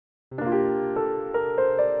Hello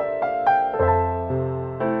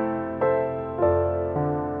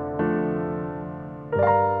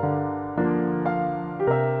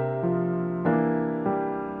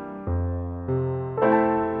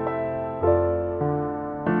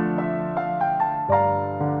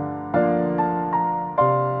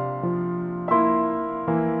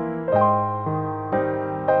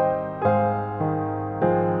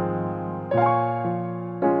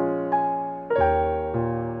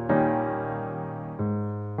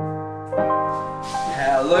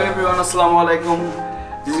everyone, assalamu alaikum.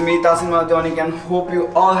 This is me Tasin The Teddy Bear and hope you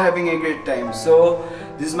all having a great time. So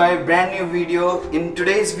this is my brand new video. In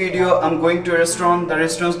today's video I'm going to a restaurant. The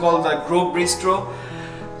restaurant is called the Bistro.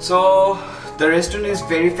 So the restaurant is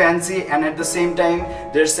very fancy and at the same time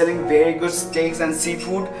they're selling very good steaks and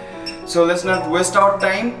seafood. So let's not waste our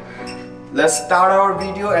time. Let's start our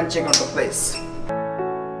video and check out the place.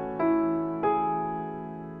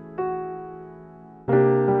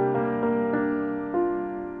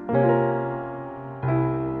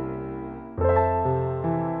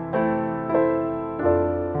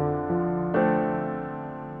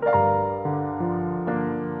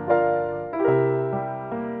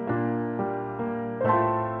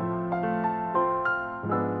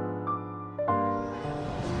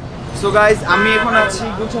 So guys, আমি এখন আছি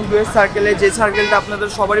গুলশান দুয়ের সার্কেলে, যে সার্কেলটা আপনাদের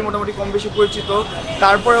সবারই মোটামুটি কম বেশি পরিচিত।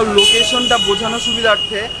 তারপরেও লোকেশনটা বোঝানোর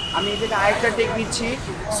সুবিধার্থে আমি এখানে আরেকটা টেক নিচ্ছি।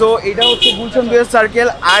 সো এটা হচ্ছে গুলশান দুয়ের সার্কেল,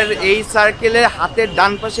 আর এই সার্কেলের হাতের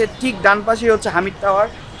ডান পাশে, ঠিক ডান পাশেই হচ্ছে হামিদ টাওয়ার।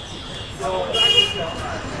 তো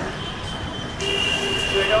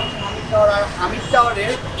এটা হচ্ছে হামিদ টাওয়ার, আর হামিদ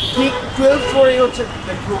টাওয়ারের ঠিক 12th ফ্লোরে হচ্ছে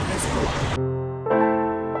বিস্ট্রো।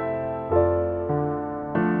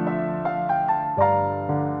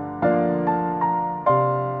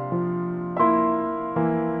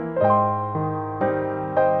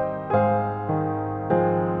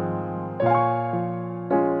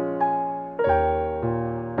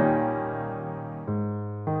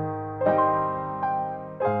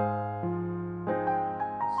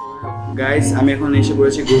 গাইস, আমি এখন এসে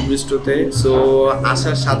পড়েছি বিস্ট্রোতে। সো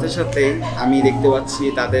আসার সাথে সাথেই আমি দেখতে পাচ্ছি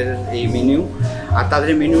তাদের এই মেনু, আর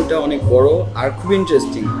তাদের মেনুটা অনেক বড় আর খুব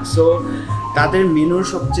ইন্টারেস্টিং। সো তাদের মেনুর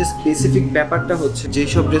সবচেয়ে স্পেসিফিক ব্যাপারটা হচ্ছে,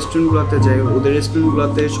 যেসব রেস্টুরেন্টগুলোতে যাই ওদের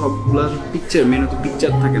রেস্টুরেন্টগুলোতে সবগুলো মেনুতে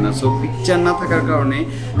পিকচার থাকে না। সো পিকচার না থাকার কারণে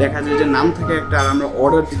দেখা যায় যে নাম থাকে একটা, আর আমরা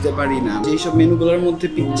অর্ডার দিতে পারি না। যেসব মেনুগুলোর মধ্যে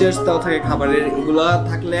পিকচার্স দেওয়া থাকে খাবারের, এগুলো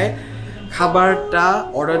থাকলে খাবারটা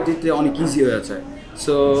অর্ডার দিতে অনেক ইজি হয়ে যায়।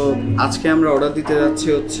 সো আজকে আমরা অর্ডার দিতে যাচ্ছি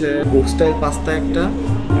হচ্ছে কোক স্টাইল পাস্তা একটা,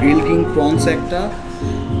 গ্রিল কিং প্রনস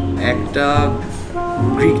একটা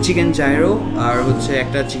গ্রিক চিকেন জাইরো, আর হচ্ছে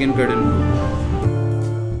একটা chicken কার্ডেন।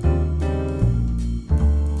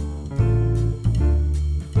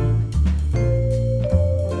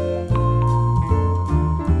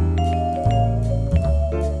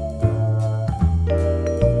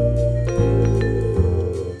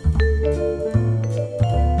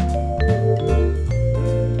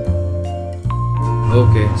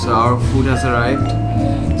 Okay, so our food has arrived.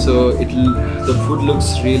 So the food looks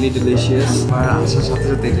really delicious. আর আসার সাথে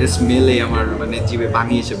সাথে এটা স্মেলে আমার মানে জিভে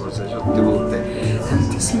পানি এসে পড়ছে সত্যি বলতে। And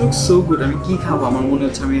this looks so good. আমি কি খাবো, আমার মনে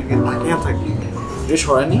হচ্ছে আমি এখানে তাকিয়ে থাকি। এটা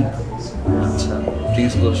সরানি, আচ্ছা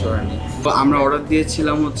ড্রিঙ্কসগুলো সরানি। তো আমরা অর্ডার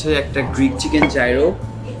দিয়েছিলাম হচ্ছে একটা গ্রিক চিকেন জাইরো,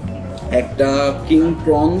 একটা king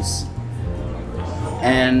prawns,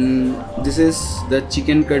 and this is the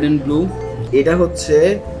chicken curtain blue. এটা হচ্ছে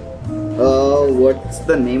what's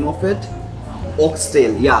the name of it?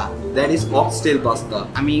 Oxtail. Yeah, that is oxtail pasta.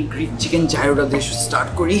 আমি গ্রিক চিকেন জাইরোটা দিয়ে স্টার্ট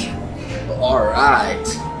করি। Alright.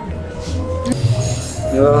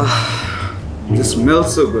 This smells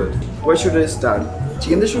so good. Where should I start?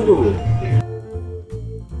 Chicken দিয়ে শুরু করব?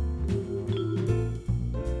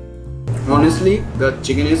 Honestly, the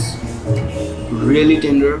chicken is really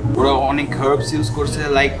tender. ওরা অনেক herbs use করছে,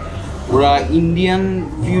 like ওরা ইন্ডিয়ান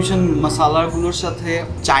ফিউশন মশলাগুলোর সাথে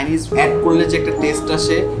চাইনিজ অ্যাড করলে যে একটা টেস্ট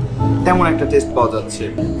আসে, তেমন একটা টেস্ট পাওয়া যাচ্ছে।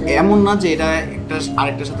 এমন না যে এটা একটা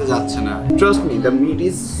আরেকটার সাথে যাচ্ছে না। Trust me, the meat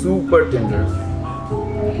is super tender.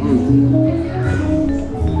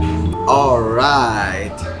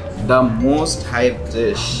 Alright, the most hype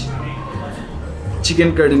dish, chicken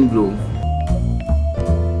কার্ডেন blue.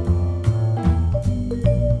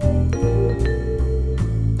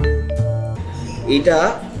 এটা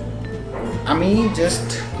আমি just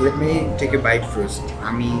let me take a byte first.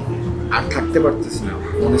 আমি আর থাকতে পারতেছি না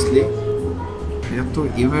অনেস্টলি, এটা তো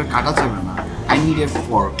এভাবে কাটা যাবে না। I need a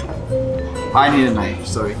fork, I need a knife,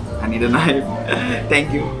 sorry I need a knife. Thank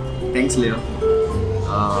you, thanks Leo.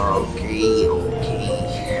 Okay okay,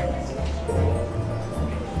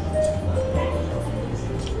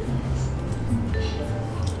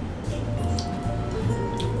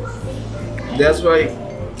 That's why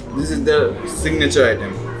this is their signature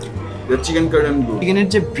item. The chicken curtain blue. চিকেনের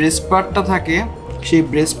যে breast পার্টটা থাকে সেই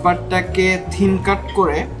breast পার্টটাকে thin কাট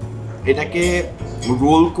করে এটাকে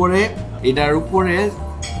role করে এটার উপরে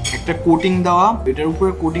একটা কোটিং দেওয়া, এটার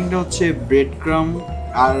উপরে কোটিংটা হচ্ছে ব্রেড ক্রাম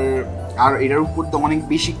আর আর এটার উপর তো অনেক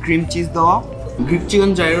বেশি ক্রিম চিজ দেওয়া। গ্রিপ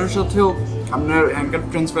চিকেন জাইরোর সাথেও আপনার হ্যান্ডকাট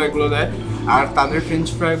ফ্রেঞ্চ ফ্রাইগুলো দেয় আর তাদের ফ্রেঞ্চ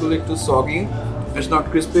ফ্রাইগুলো একটু সগি, it's not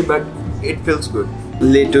crispy but it feels good.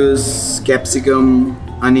 Lettuce, capsicum,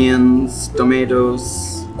 onions, tomatoes,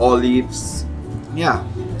 olives, yeah,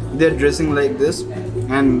 they're dressing like this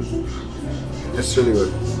and it's really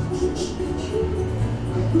good.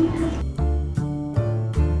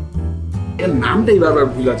 এর নামটাই বারবার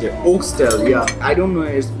ভুল আছে, oxtail, yeah, I don't know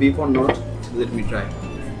if it's beef or not, let me try.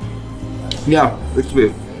 Yeah, it's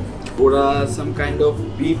beef. ওরা some kind of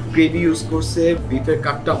beef gravy use করছে, বিফের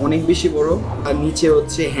কাটটা অনেক বেশি বড় আর নিচে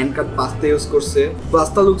হচ্ছে হ্যান্ড কাট পাস্তা ইউজ করছে।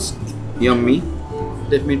 Pasta looks yummy.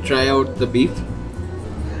 Let me try out the beef.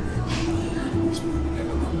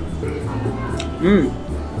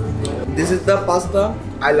 This is the pasta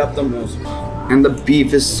I love the most, and the beef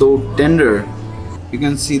is so tender. You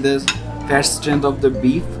can see the fat strength of the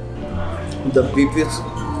beef. The beef is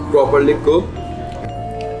properly cooked.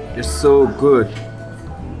 It's so good.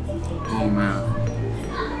 Oh man.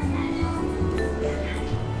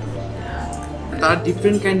 তারা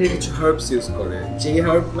different কাইন্ডের কিছু herbs use করে, যে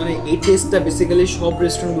herb মানে এই টেস্টটা basically সব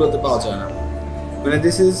রেস্টুরেন্টগুলোতে পাওয়া যায় না। মানে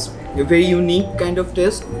this is a very unique kind of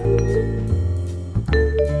taste.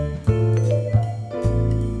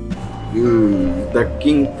 The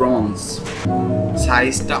king prawns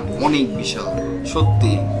সাইজটা অনেক বিশাল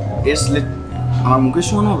সত্যি। আমার মুখে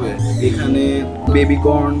শোনা হবে এখানে baby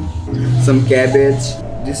corn, some cabbage,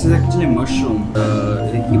 this is actually mushroom,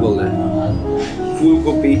 কি বলে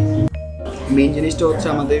ফুলকপি। মেইন জিনিসটা হচ্ছে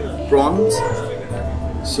আমাদের prawns.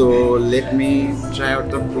 So let me try out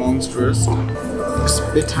the prawns first. It's a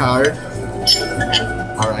bit hard.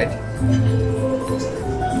 Alright.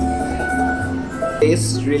 It's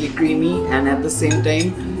really creamy and at the same time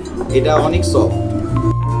এটা অনেক soft.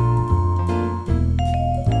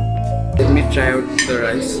 Let me try out the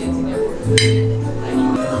rice.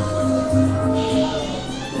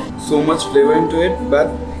 So much flavor into it, but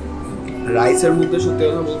রাইসের মধ্যে সত্যি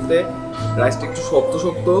কথা বলতে রাইসটা একটু শক্ত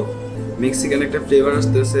শক্ত, মেক্সিকান একটা ফ্লেভার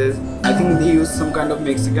আসতেছে। I think they use some kind of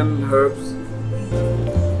Mexican herbs.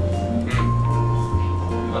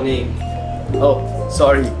 Oh,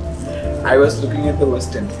 sorry. I was looking at the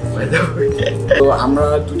western by the way. So আমরা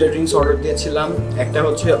দুটো ড্রিঙ্কস অর্ডার দিয়েছিলাম, একটা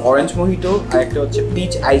হচ্ছে অরেঞ্জ মোহিটো আর একটা হচ্ছে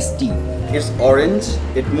pitch ice T. It's orange,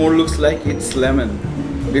 it more looks like it's lemon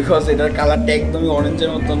because এটার কালারটা একদমই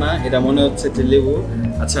অরেঞ্জের মতো না, এটা মনে হচ্ছে যে লেবু।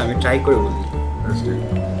 আচ্ছা আমি ট্রাই করে বলি।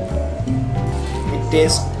 It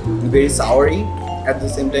tastes very soury, at the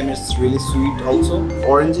same time it's really sweet also.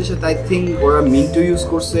 Orange এর সাথে I think ওরা mint use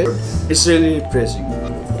করছে, it's really refreshing.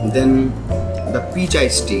 Then the peach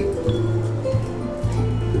iced tea.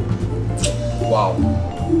 Wow.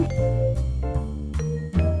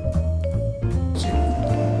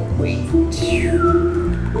 Wait.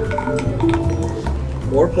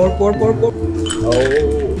 Pour.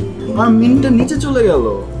 Oh. Our mint niche chole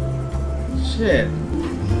gelo. Shit.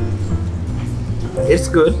 It's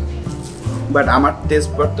good, but আমার test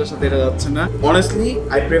বাডটার সাথে এটা যাচ্ছে না। Honestly,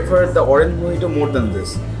 I prefer the orange mojito more than this.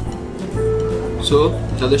 So,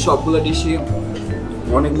 তাদের সবগুলো ডিশই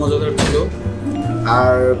অনেক মজাদার ছিল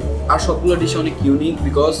আর সবগুলো ডিশ অনেক ইউনিক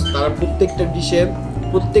বিকজ তারা প্রত্যেকটা ডিশের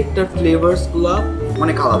প্রত্যেকটা ফ্লেভারসগুলো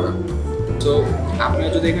অনেক আলাদা। সো আপনারা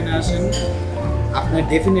যদি এখানে আসেন আপনারা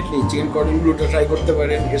ডেফিনেটলি চিকেন কর্ন ব্লুটা ট্রাই করতে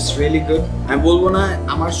পারেন, ইটস রিয়েলি গুড। আমি বলবো না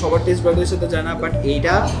আমার সবার টেস্ট বার্ডের সাথে যায় না, বাট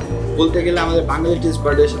এইটা বলতে গেলে আমাদের বাঙালি টেস্ট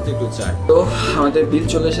বার্ডের সাথে একটু চায়। তো আমাদের বিল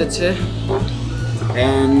চলে এসেছে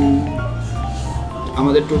অ্যান্ড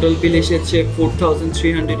আমাদের টোটাল বিল এসেছে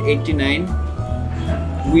 4389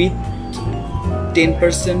 উইথ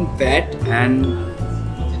 10% ভ্যাট। অ্যান্ড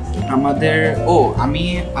আমাদের আমি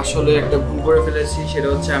আসলে একটা ভুল করে ফেলেছি, সেটা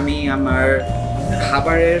হচ্ছে আমি আমার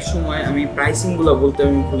খাবারের সময় আমি প্রাইসিংগুলো বলতে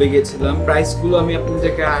আমি ভুলে গিয়েছিলাম। প্রাইসগুলো আমি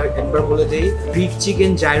আপনাদেরকে আর একবার বলে দিই। গ্রিক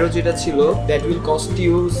চিকেন জাইরো যেটা ছিল that will cost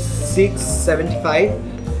you 675,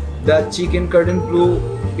 the chicken carton blue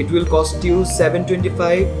it will cost you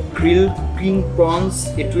 725, grilled king prawns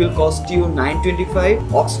it will cost you 925,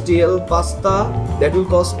 oxtail pasta that will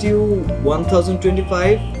cost you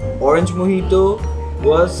 1025, orange mojito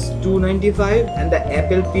was 295 and the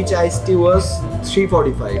apple peach iced tea was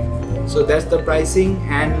 345. So that's the pricing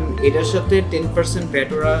and এটার সাথে 10% VAT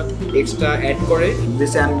ওরা extra add করে,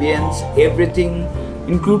 this ambience everything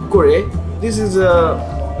include করে। This is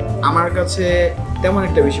আমার কাছে তেমন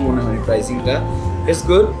একটা বেশি মনে হয় প্রাইসিংটা, It's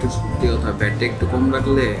good. ব্যাটটা একটু কম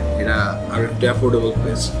রাখলে এটা আর একটু affordable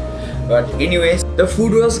place. But anyways, the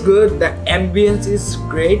food was good, the ambience is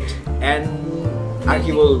great, and আর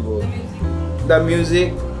কি বলবো, the music,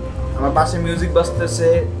 আমার পাশে music বাজতেছে,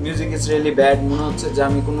 music is really bad, মনে হচ্ছে যে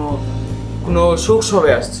আমি কোনো শোক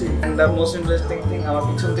সবে আসছি। And the most interesting thing, আমার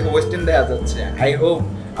পিছন থেকে ওয়েস্টার্ন দেখা যাচ্ছে। I hope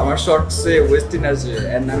আমার শর্টসে ওয়েস্টার্ন আসবে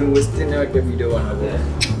and আমি ওয়েস্টার্নের একটা ভিডিও বানাবো।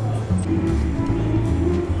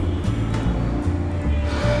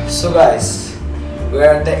 So guys, we're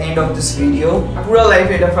at the end of this video. পুরো লাইফ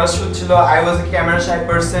এটা ফার্স্ট শুট ছিল। I was a camera shy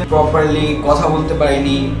person, properly কথা বলতে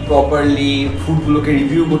পারিনি, প্রপারলি ফুডগুলোকে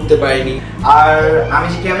রিভিউ করতে পারিনি। আর আমি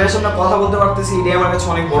যে ক্যামেরার সামনে কথা বলতে পারতেছি এটাই আমার কাছে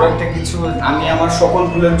অনেক বড় একটা কিছু। আমি আমার সকল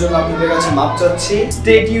ভুলের জন্য আপনাদের কাছে মাপ চাচ্ছি।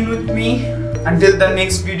 Stay tuned with me until the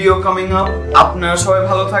next video coming up. আপনারা সবাই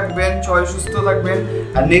ভালো থাকবেন, সবাই সুস্থ থাকবেন,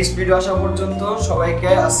 আর নেক্সট ভিডিও আসা পর্যন্ত সবাইকে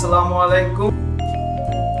আসসালামু আলাইকুম।